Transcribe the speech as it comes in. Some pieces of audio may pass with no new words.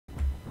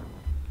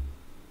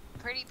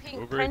Pretty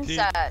pink Over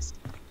princess.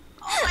 18?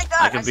 Oh my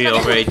god. I can be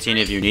over 18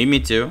 if you need me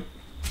to.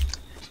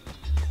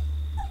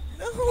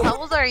 No. How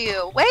old are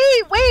you?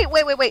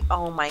 Wait.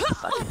 Oh my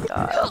fucking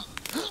god.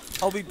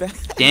 I'll be back.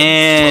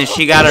 Damn,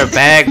 she got her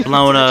bag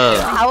blown up.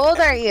 How old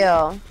are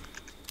you?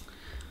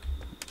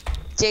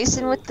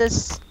 Jason with the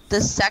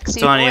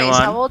sexy 21. voice.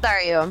 How old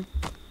are you? I'm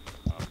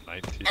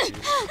 19.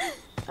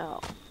 Oh.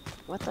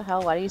 What the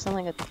hell? Why do you sound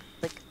like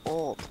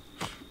old?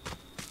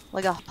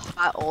 Like a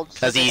hot old.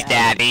 Cause he's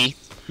daddy.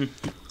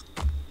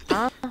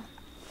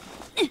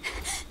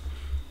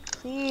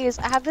 Please,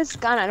 I have this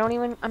gun.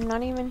 I'm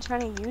not even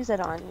trying to use it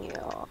on you.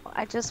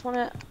 I just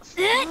wanna.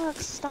 Fuck,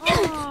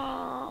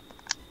 stop.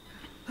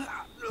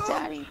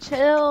 Daddy,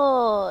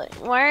 chill.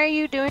 Why are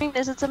you doing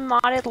this? It's a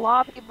modded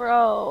lobby,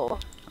 bro.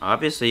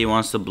 Obviously, he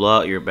wants to blow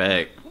out your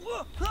bag.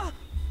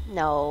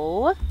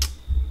 No.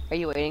 Are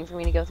you waiting for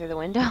me to go through the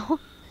window?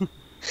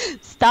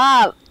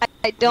 Stop.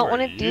 I don't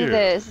want to do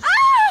this.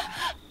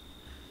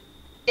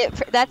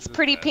 That's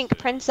Pretty Pink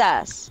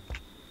Princess.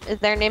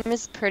 Their name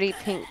is Pretty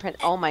Pink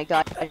Princess. Oh my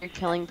god, you're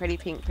killing Pretty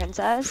Pink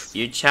Princess?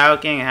 You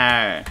choking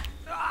her.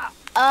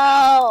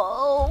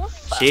 Oh,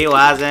 fuck. She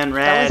wasn't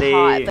ready. That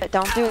was hot, but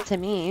don't do it to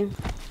me.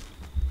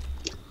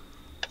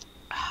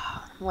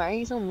 Why are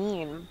you so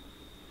mean?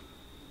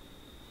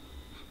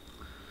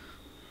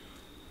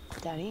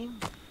 Daddy?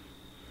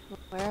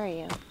 Where are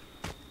you?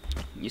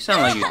 You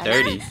sound like you're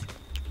 30.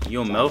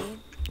 You a MILF?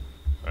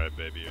 Alright,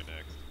 baby, you're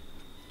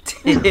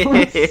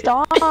next.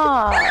 Stop!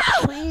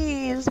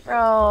 Please,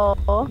 bro.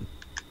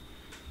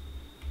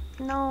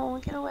 No,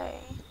 get away.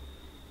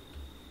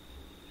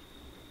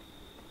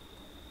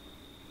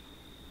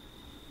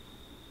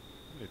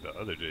 I need the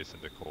other Jason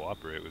to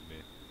cooperate with me.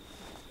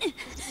 He's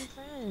my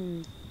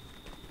friend.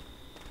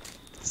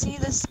 See,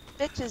 this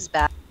bitch is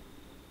back.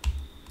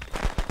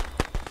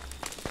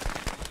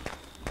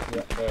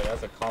 Yeah, there,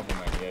 that's a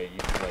compliment. Yeah, you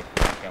like.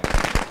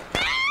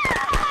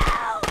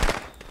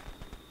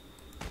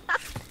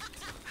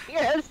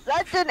 You're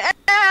such an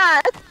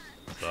ass!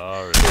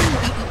 Sorry.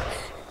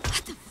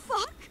 What the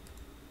fuck?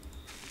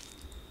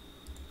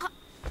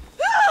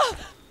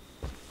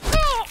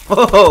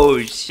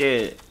 Oh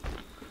shit.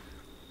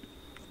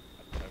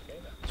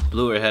 Just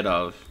blew her head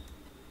off.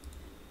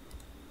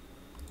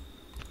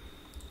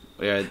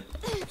 Wait,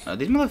 are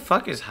these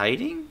motherfuckers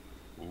hiding?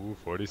 Ooh,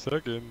 40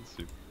 seconds.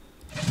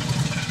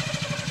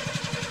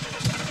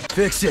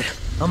 Fix it.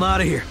 I'm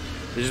out of here.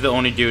 This is the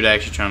only dude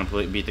actually trying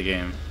to beat the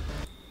game.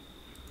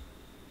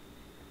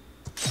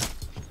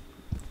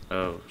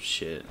 Oh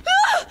shit.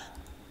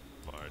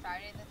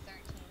 Friday the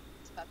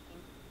 13th is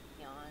fucking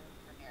beyond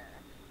for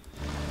error.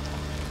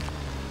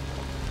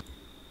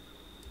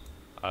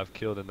 I've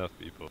killed enough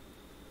people.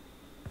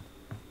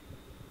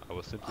 I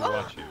will simply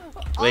watch you.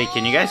 Wait,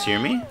 can you guys hear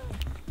me?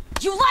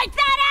 You like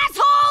that,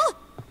 asshole?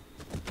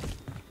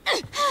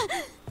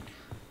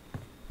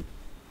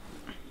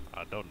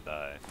 Don't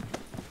die.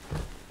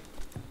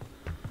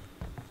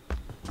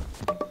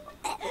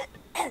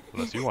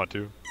 Unless you want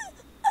to.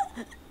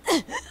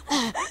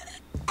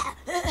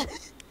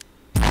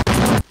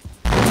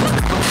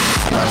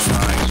 Oh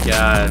my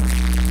god.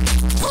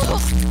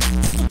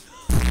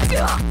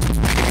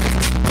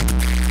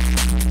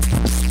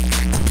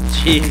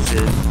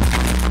 Jesus.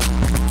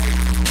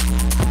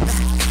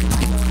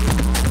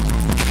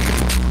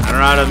 I don't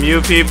know how to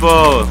mute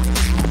people.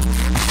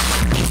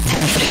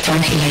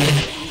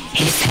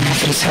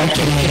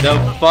 The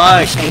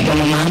fuck?